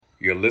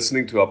You're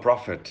listening to Our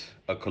Prophet,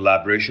 a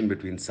collaboration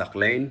between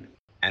Sakhlain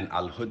and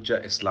Al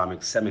Hujjah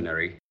Islamic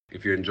Seminary.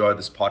 If you enjoy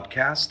this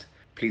podcast,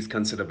 please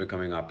consider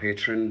becoming our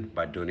patron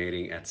by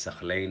donating at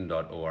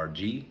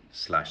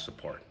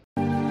sakhlain.org/support.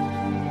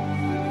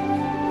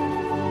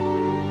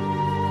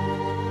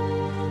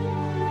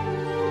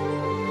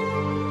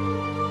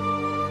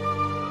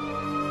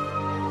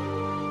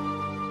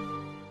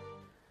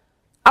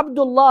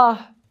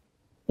 Abdullah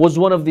was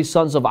one of the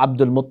sons of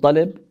Abdul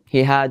Muttalib.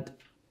 He had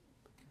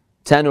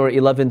 10 or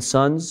 11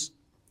 sons,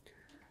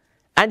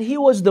 and he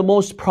was the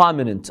most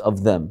prominent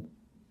of them.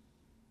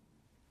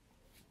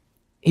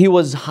 He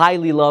was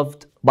highly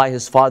loved by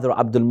his father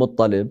Abdul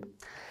Muttalib,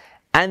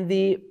 and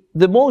the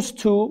most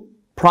two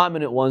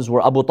prominent ones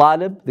were Abu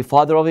Talib, the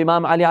father of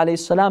Imam Ali alayhi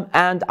salam,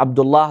 and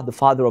Abdullah, the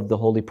father of the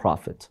Holy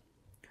Prophet.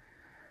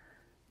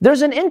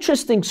 There's an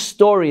interesting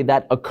story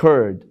that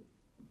occurred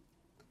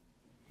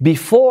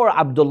before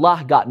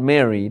Abdullah got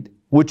married,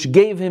 which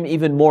gave him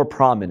even more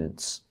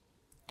prominence.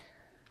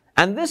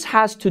 And this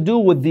has to do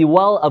with the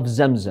well of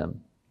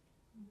Zamzam.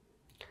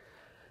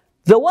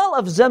 The well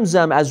of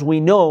Zamzam, as we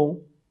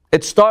know,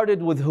 it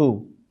started with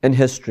who in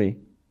history?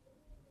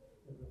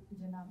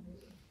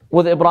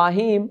 With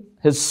Ibrahim,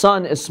 his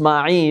son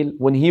Ismail,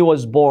 when he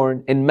was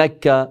born in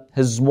Mecca,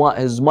 his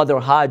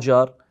mother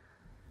Hajar,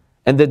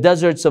 in the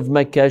deserts of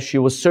Mecca, she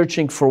was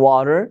searching for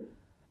water,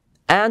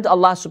 and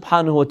Allah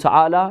subhanahu wa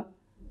ta'ala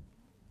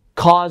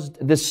caused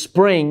the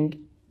spring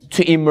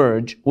to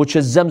emerge, which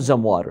is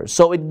Zamzam water.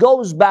 So it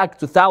goes back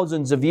to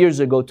thousands of years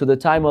ago, to the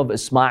time of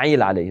Ismail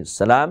alayhi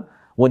salam,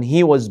 when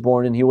he was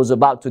born and he was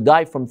about to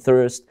die from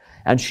thirst,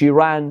 and she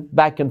ran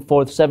back and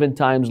forth 7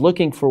 times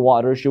looking for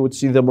water. She would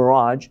see the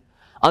mirage,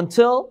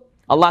 until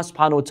Allah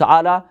subhanahu wa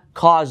ta'ala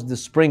caused the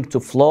spring to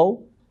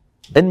flow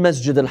in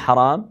Masjid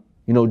al-Haram,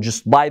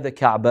 just by the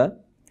Kaaba,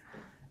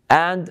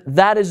 and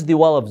that is the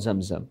well of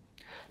Zamzam.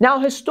 Now,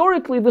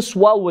 historically, this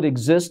well would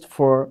exist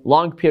for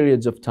long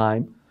periods of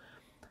time,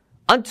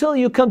 until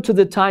you come to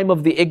the time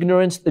of the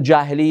ignorance, the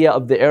Jahiliyyah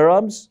of the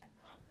Arabs.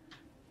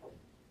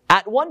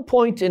 At one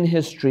point in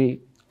history,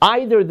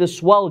 either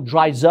this well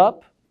dries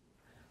up,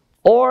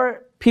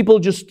 or people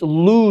just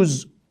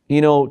lose,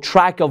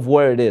 track of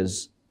where it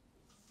is.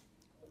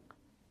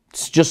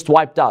 It's just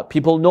wiped out.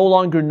 People no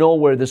longer know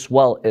where this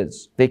well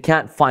is. They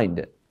can't find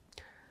it.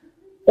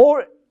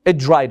 Or it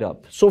dried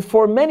up. So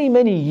for many,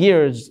 many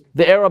years,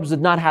 the Arabs did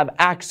not have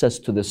access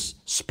to this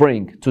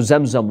spring, to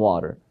Zamzam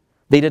water.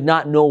 They did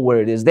not know where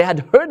it is. They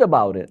had heard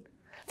about it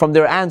from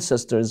their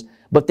ancestors,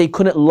 but they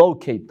couldn't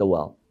locate the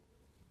well.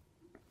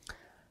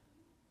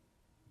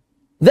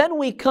 Then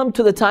we come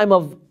to the time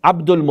of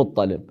Abdul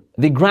Muttalib,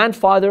 the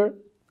grandfather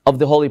of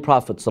the Holy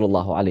Prophet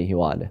sallallahu alaihi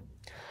wasallam.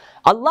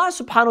 Allah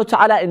subhanahu wa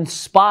ta'ala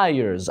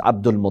inspires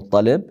Abdul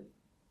Muttalib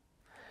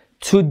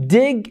to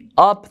dig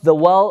up the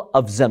well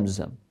of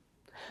Zamzam.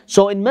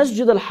 So in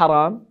Masjid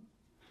al-Haram,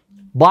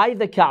 by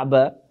the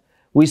Kaaba,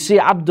 we see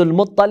Abdul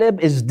Muttalib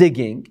is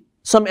digging.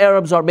 Some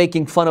Arabs are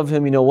making fun of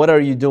him, what are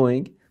you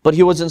doing? But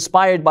he was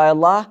inspired by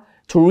Allah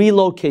to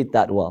relocate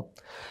that well.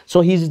 So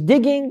he's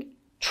digging,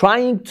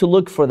 trying to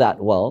look for that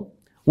well.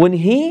 When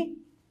he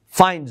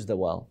finds the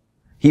well,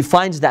 he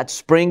finds that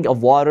spring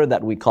of water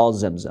that we call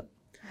Zamzam.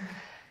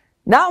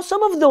 Now,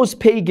 some of those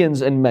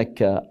pagans in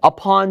Mecca,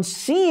 upon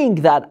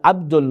seeing that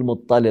Abdul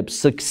Muttalib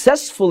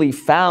successfully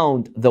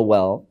found the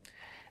well,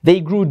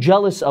 they grew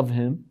jealous of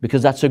him,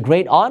 because that's a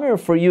great honor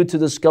for you to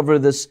discover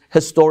this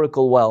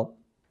historical well.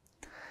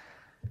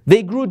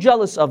 They grew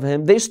jealous of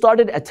him. They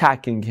started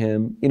attacking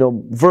him,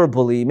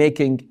 verbally,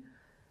 making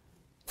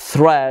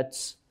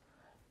threats.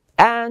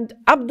 And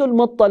Abdul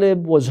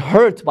Muttalib was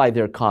hurt by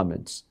their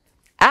comments.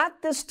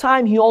 At this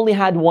time, he only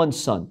had one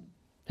son,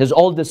 his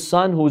oldest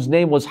son, whose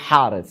name was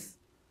Harith.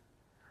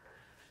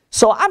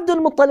 So Abdul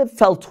Muttalib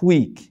felt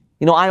weak.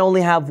 I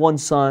only have one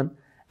son,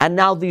 and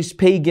now these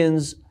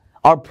pagans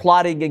are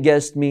plotting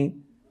against me.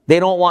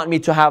 They don't want me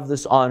to have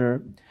this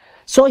honor.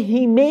 So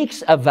he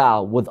makes a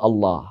vow with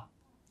Allah.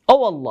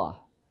 Oh Allah,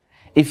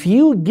 if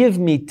you give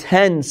me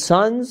 10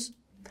 sons,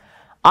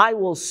 I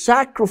will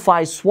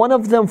sacrifice one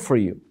of them for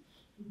you.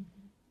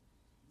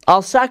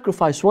 I'll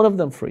sacrifice one of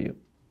them for you.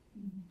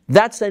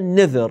 That's a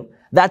nidhr.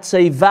 That's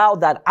a vow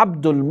that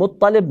Abdul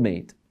Muttalib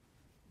made.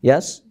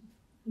 Yes?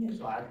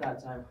 So at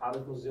that time,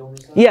 Harith was the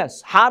only son?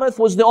 Yes, Harith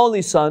was the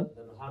only son.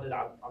 Then how did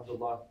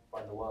Abdullah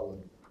find the well?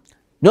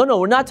 No,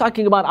 we're not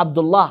talking about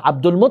Abdullah.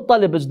 Abdul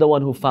Muttalib is the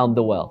one who found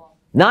the well,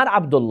 not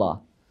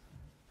Abdullah.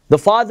 The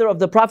father of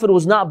the Prophet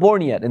was not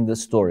born yet in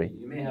this story.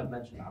 You may have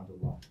mentioned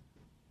Abdullah.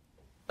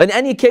 In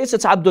any case,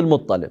 it's Abdul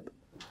Muttalib.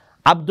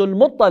 Abdul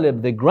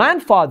Muttalib, the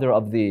grandfather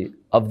of the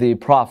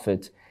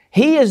Prophet,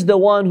 he is the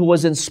one who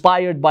was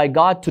inspired by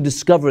God to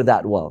discover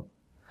that well.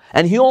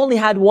 And he only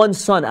had one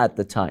son at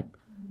the time,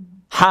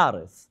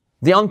 Harith,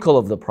 the uncle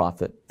of the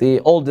Prophet, the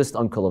oldest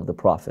uncle of the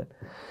Prophet.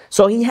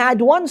 So he had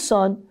one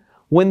son.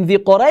 When the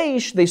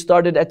Quraysh, they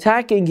started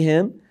attacking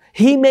him,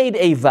 he made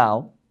a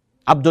vow.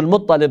 Abdul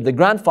Muttalib, the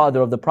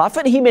grandfather of the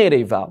Prophet, he made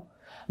a vow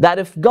that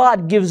if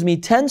God gives me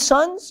 10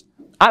 sons,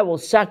 I will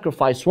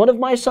sacrifice one of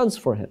my sons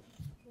for him.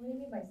 What do you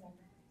mean by sacrifice?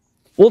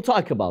 We'll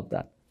talk about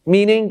that.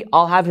 Meaning,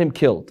 I'll have him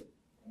killed.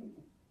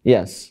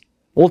 Yes,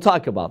 we'll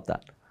talk about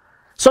that.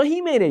 So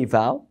he made a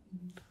vow.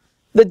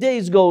 The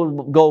days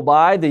go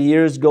by, the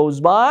years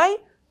goes by,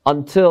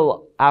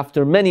 until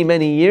after many,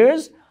 many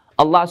years,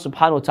 Allah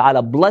subhanahu wa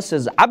ta'ala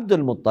blesses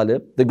Abdul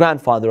Muttalib, the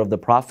grandfather of the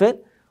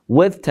Prophet,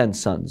 with 10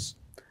 sons.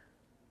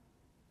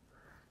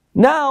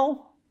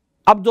 Now,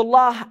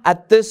 Abdullah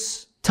at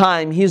this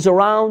time, he's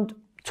around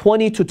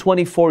 20 to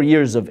 24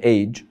 years of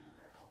age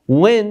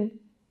when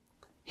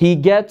he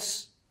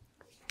gets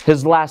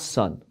his last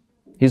son.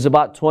 He's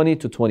about 20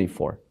 to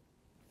 24.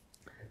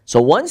 So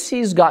once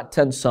he's got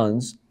 10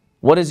 sons,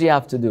 what does he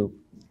have to do?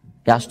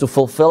 He has to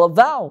fulfill a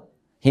vow.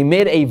 He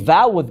made a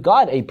vow with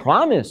God, a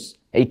promise,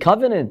 a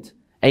covenant,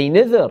 a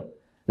nidhr,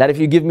 that if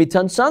you give me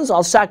 10 sons,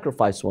 I'll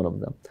sacrifice one of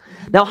them.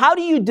 Now, how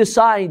do you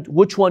decide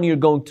which one you're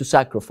going to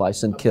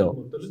sacrifice and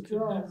kill?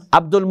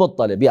 Abdul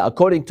Muttalib. Yeah,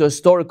 according to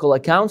historical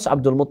accounts,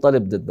 Abdul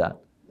Muttalib did that.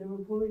 They were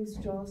pulling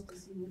straws to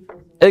see which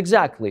was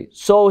Exactly.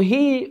 So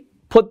he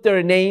put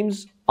their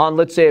names on,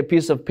 let's say, a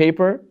piece of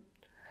paper,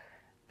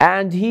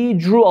 and he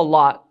drew a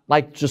lot,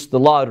 like just the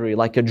lottery,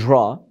 like a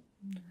draw.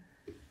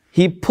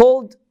 He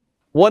pulled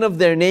one of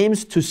their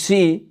names to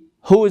see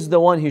who is the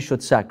one he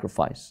should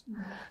sacrifice.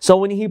 So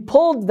when he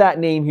pulled that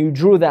name, he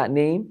drew that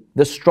name,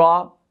 the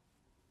straw,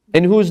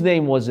 and whose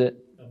name was it?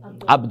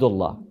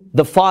 Abdullah,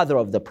 the father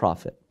of the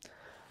Prophet.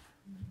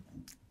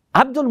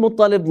 Abdul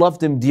Muttalib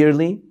loved him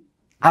dearly.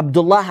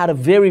 Abdullah had a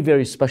very,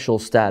 very special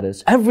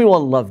status.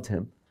 Everyone loved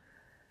him.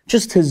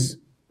 Just his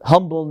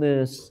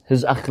humbleness,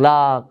 his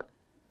akhlaq.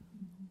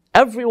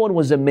 Everyone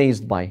was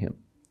amazed by him.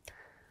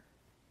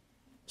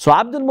 So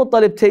Abdul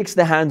Muttalib takes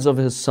the hands of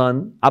his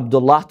son,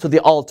 Abdullah, to the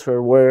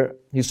altar where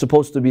he's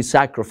supposed to be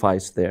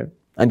sacrificed there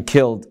and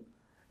killed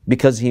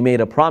because he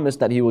made a promise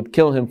that he would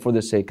kill him for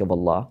the sake of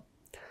Allah.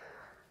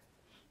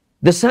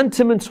 The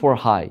sentiments were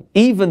high.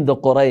 Even the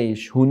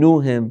Quraysh who knew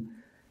him,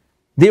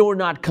 they were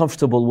not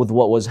comfortable with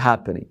what was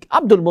happening.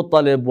 Abdul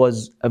Muttalib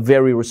was a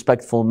very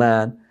respectful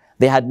man.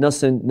 They had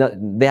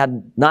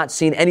not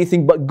seen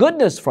anything but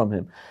goodness from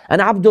him.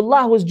 And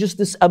Abdullah was just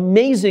this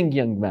amazing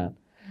young man.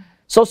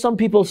 So some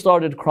people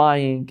started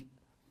crying,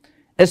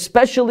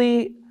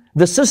 especially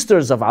the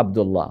sisters of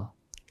Abdullah.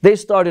 They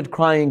started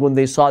crying when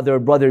they saw their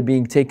brother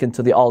being taken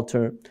to the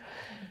altar.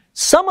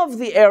 Some of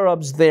the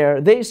Arabs there,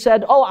 they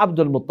said, "Oh,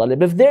 Abdul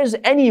Muttalib, if there's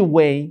any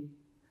way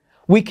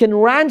we can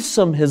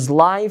ransom his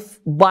life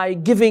by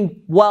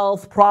giving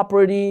wealth,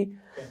 property,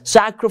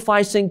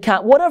 sacrificing,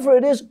 whatever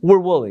it is, we're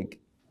willing.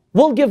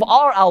 We'll give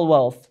our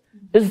wealth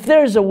if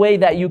there's a way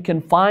that you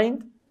can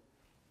find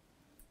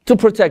to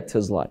protect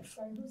his life."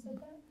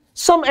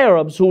 Some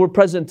Arabs who were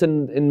present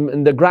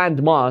in the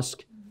Grand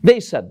Mosque, they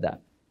said that.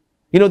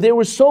 You know, they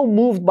were so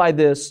moved by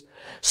this.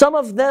 Some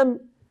of them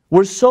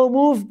were so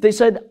moved, they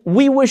said,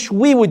 "We wish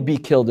we would be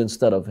killed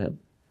instead of him."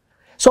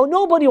 So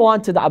nobody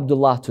wanted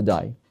Abdullah to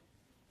die.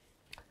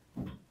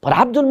 But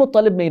Abdul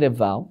Muttalib made a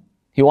vow.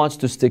 He wants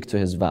to stick to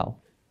his vow.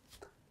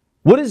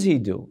 What does he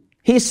do?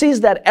 He sees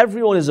that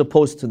everyone is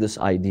opposed to this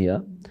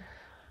idea.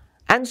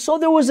 And so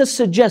there was a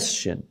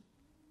suggestion.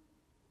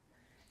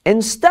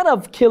 Instead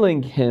of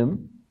killing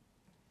him,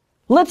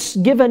 let's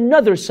give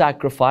another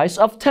sacrifice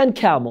of 10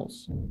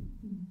 camels.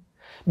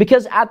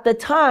 Because at the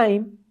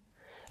time,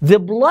 the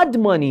blood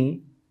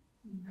money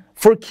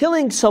for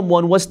killing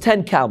someone was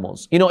 10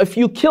 camels. You know, if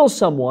you kill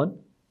someone,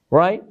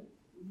 right,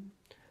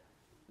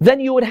 then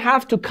you would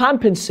have to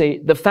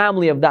compensate the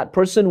family of that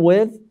person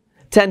with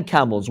 10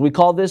 camels. We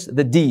call this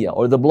the diya,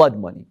 or the blood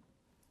money.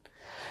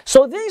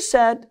 So they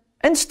said,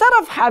 instead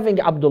of having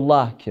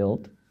Abdullah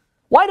killed,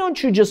 why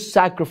don't you just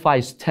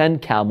sacrifice 10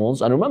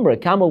 camels? And remember, a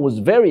camel was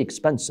very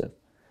expensive.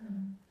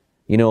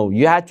 You know,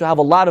 you had to have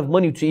a lot of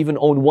money to even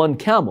own one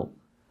camel.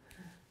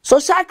 So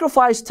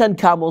sacrifice 10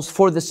 camels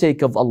for the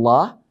sake of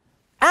Allah,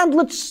 and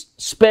let's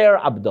spare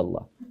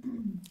Abdullah.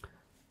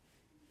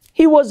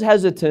 He was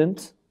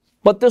hesitant,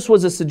 but this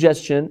was a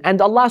suggestion, and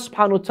Allah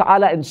subhanahu wa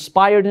ta'ala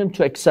inspired him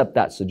to accept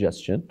that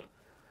suggestion.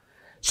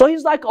 So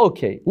he's like,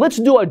 okay, let's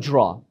do a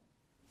draw.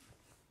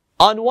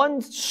 On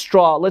one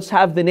straw, let's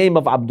have the name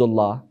of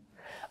Abdullah.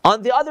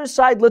 On the other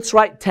side, let's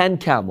write 10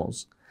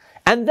 camels.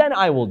 And then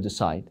I will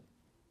decide.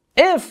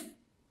 If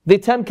the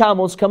 10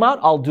 camels come out,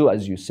 I'll do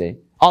as you say.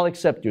 I'll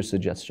accept your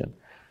suggestion.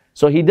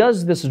 So he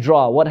does this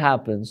draw. What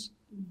happens?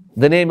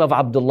 The name of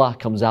Abdullah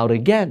comes out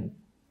again.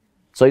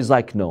 So he's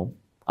like, no,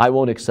 I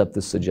won't accept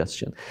this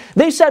suggestion.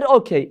 They said,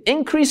 okay,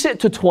 increase it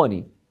to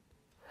 20.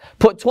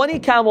 Put 20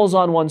 camels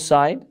on one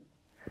side,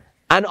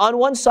 and on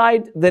one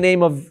side, the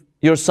name of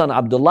your son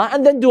Abdullah,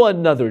 and then do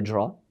another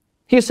draw.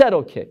 He said,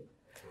 okay.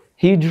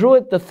 He drew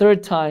it the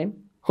third time.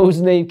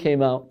 Whose name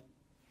came out?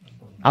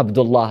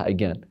 Abdullah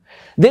again.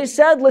 They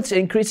said, let's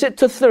increase it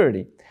to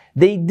 30.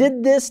 They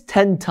did this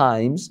 10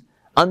 times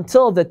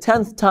until the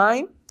 10th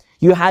time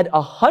you had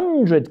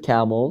 100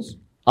 camels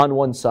on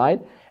one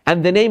side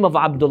and the name of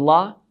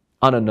Abdullah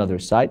on another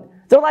side.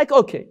 They're like,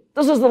 okay,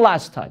 this is the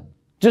last time.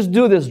 Just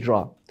do this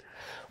draw.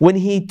 When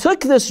he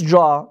took this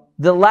draw,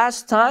 the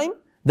last time,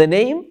 the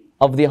name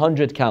of the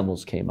 100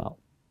 camels came out.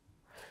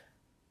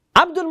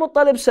 Abdul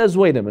Muttalib says,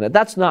 wait a minute,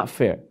 that's not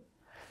fair.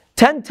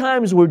 10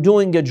 times we're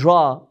doing a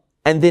draw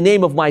and the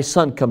name of my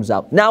son comes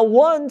out. Now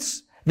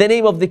once the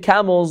name of the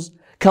camels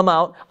come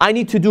out, I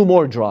need to do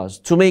more draws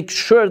to make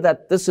sure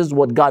that this is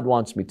what God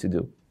wants me to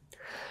do.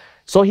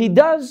 So he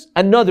does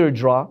another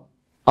draw,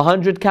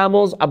 100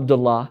 camels,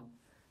 Abdullah.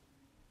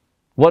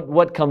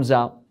 What comes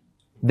out?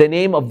 The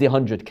name of the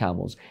 100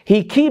 camels.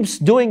 He keeps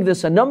doing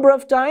this a number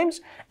of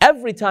times.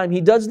 Every time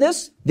he does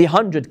this, the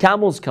 100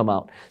 camels come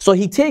out. So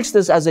he takes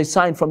this as a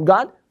sign from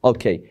God.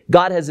 Okay,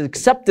 God has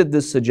accepted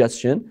this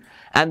suggestion,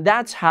 and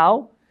that's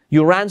how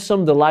you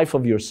ransom the life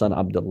of your son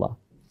Abdullah.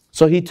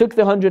 So he took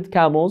the 100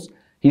 camels,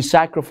 he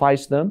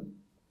sacrificed them,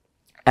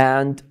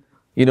 and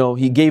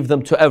he gave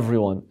them to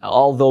everyone.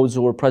 All those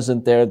who were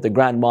present there at the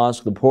Grand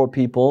Mosque, the poor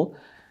people,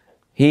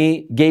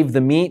 he gave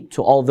the meat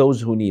to all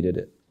those who needed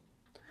it.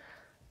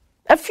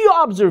 A few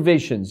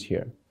observations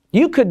here.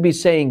 You could be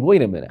saying,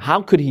 wait a minute,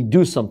 how could he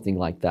do something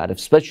like that?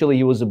 Especially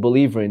he was a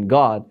believer in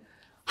God.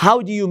 How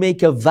do you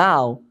make a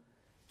vow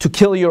to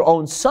kill your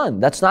own son?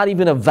 That's not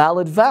even a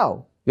valid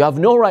vow. You have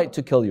no right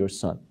to kill your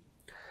son.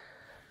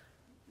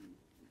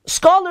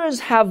 Scholars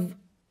have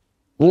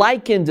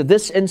likened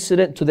this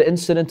incident to the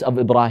incident of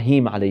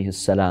Ibrahim alayhi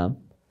salam,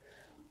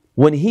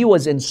 when he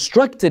was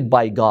instructed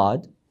by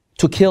God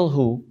to kill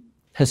who?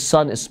 His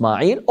son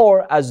Ismail,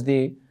 or as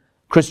the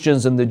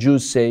Christians and the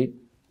Jews say,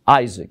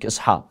 Isaac,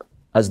 Ishaq,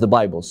 as the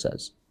Bible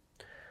says.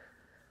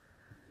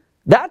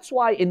 That's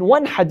why in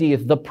one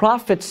hadith the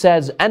Prophet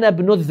says, أَنَا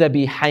بْنُ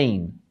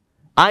الذَّبِيحَيْنِ,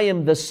 I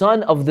am the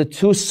son of the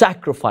two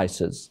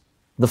sacrifices.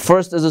 The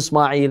first is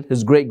Ismail,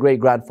 his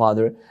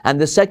great-great-grandfather, and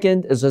the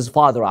second is his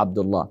father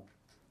Abdullah.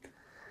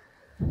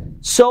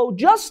 So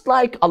just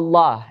like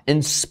Allah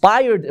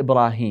inspired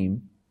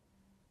Ibrahim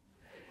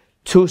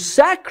to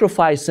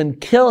sacrifice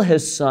and kill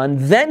his son,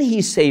 then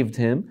he saved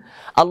him,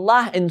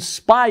 Allah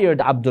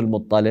inspired Abdul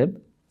Muttalib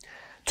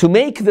to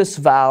make this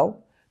vow,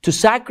 to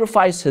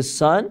sacrifice his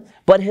son,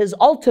 but his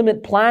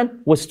ultimate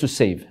plan was to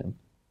save him.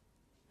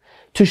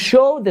 To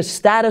show the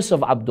status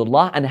of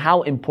Abdullah and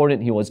how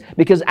important he was.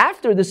 Because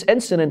after this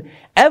incident,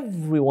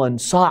 everyone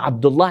saw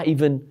Abdullah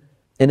even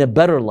in a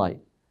better light.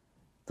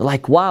 They're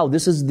like, wow,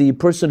 this is the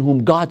person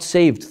whom God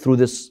saved through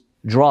this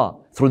draw,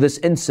 through this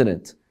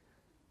incident.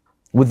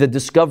 With the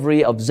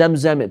discovery of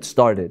Zamzam, it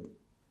started.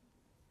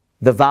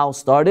 The vow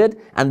started,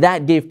 and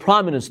that gave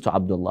prominence to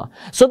Abdullah.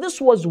 So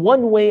this was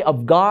one way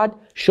of God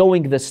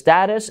showing the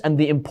status and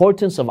the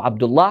importance of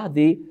Abdullah,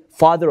 the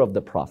father of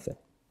the Prophet.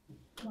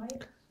 Why,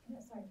 can I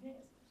ask a question?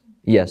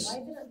 Yes. Why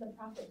didn't the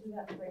Prophet do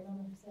that for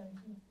Imam Hussein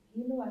too?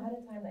 He knew ahead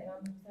of time that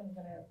Imam Hussein was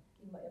going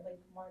to be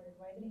martyred.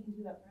 Why didn't he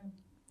do that for him?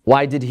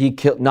 Why did he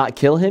not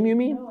kill him, you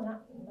mean? No,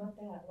 not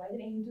that. Why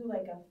didn't he do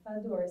like a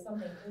fadu or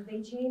something? Because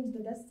they changed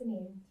the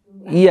destiny.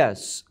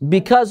 Yes,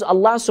 because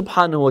Allah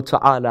subhanahu wa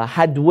ta'ala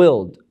had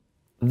willed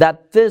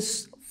that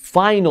this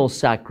final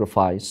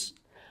sacrifice,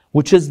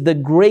 which is the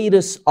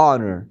greatest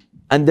honor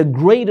and the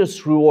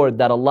greatest reward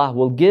that Allah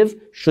will give,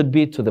 should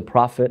be to the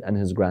Prophet and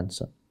his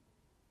grandson.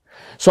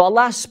 So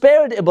Allah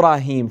spared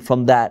Ibrahim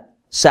from that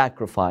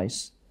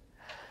sacrifice,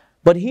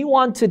 but He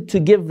wanted to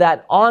give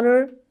that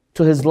honor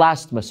to His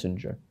last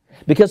messenger.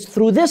 Because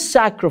through this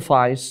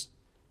sacrifice,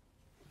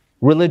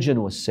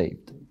 religion was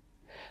saved.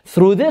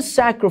 Through this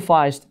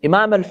sacrifice,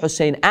 Imam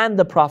al-Hussein and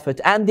the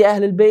Prophet and the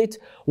Ahl al-Bayt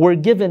were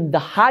given the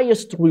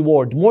highest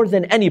reward, more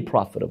than any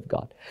Prophet of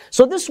God.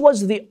 So this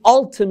was the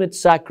ultimate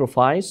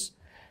sacrifice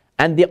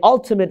and the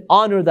ultimate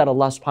honor that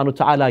Allah subhanahu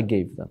wa ta'ala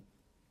gave them.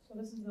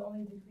 So this is the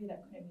only decree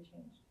that couldn't be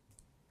changed.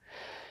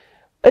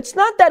 It's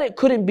not that it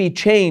couldn't be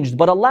changed,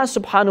 but Allah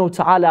subhanahu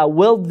wa ta'ala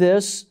willed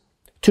this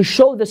to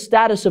show the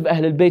status of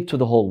Ahl al-Bayt to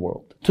the whole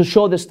world, to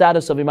show the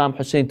status of Imam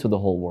Hussein to the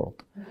whole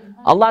world.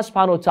 Allah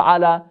subhanahu wa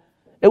ta'ala,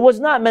 it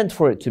was not meant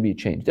for it to be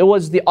changed. It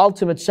was the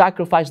ultimate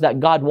sacrifice that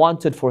God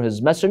wanted for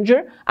His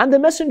messenger, and the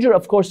messenger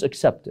of course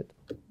accepted.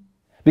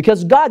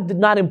 Because God did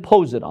not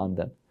impose it on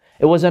them.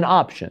 It was an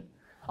option.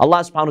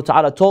 Allah subhanahu wa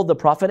ta'ala told the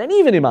Prophet, and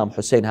even Imam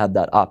Hussein had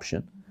that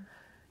option.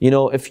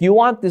 If you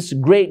want this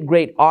great,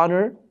 great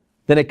honor,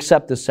 then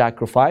accept the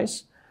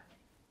sacrifice.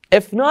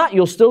 If not,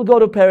 you'll still go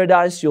to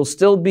paradise, you'll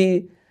still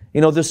be,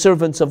 the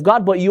servants of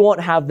God, but you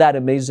won't have that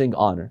amazing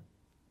honor.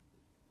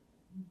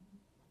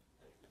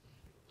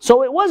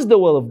 So it was the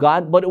will of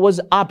God, but it was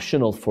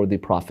optional for the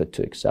Prophet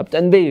to accept,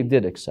 and they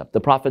did accept.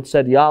 The Prophet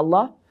said, Ya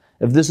Allah,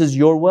 if this is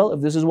your will,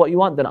 if this is what you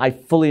want, then I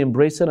fully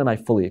embrace it and I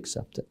fully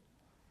accept it.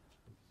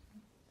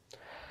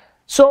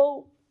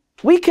 So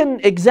we can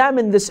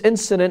examine this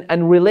incident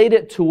and relate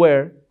it to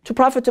where? To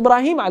Prophet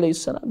Ibrahim alayhi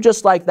salam.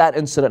 Just like that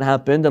incident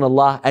happened and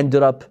Allah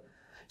ended up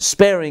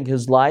sparing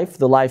his life,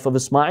 the life of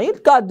Ismail,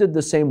 God did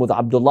the same with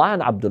Abdullah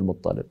and Abdul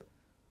Muttalib.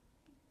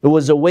 It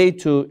was a way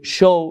to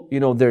show,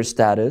 their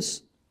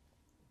status.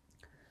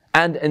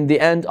 And in the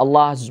end,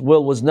 Allah's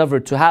will was never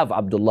to have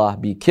Abdullah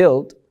be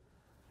killed,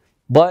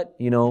 but,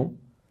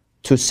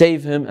 to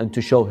save him and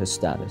to show his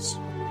status.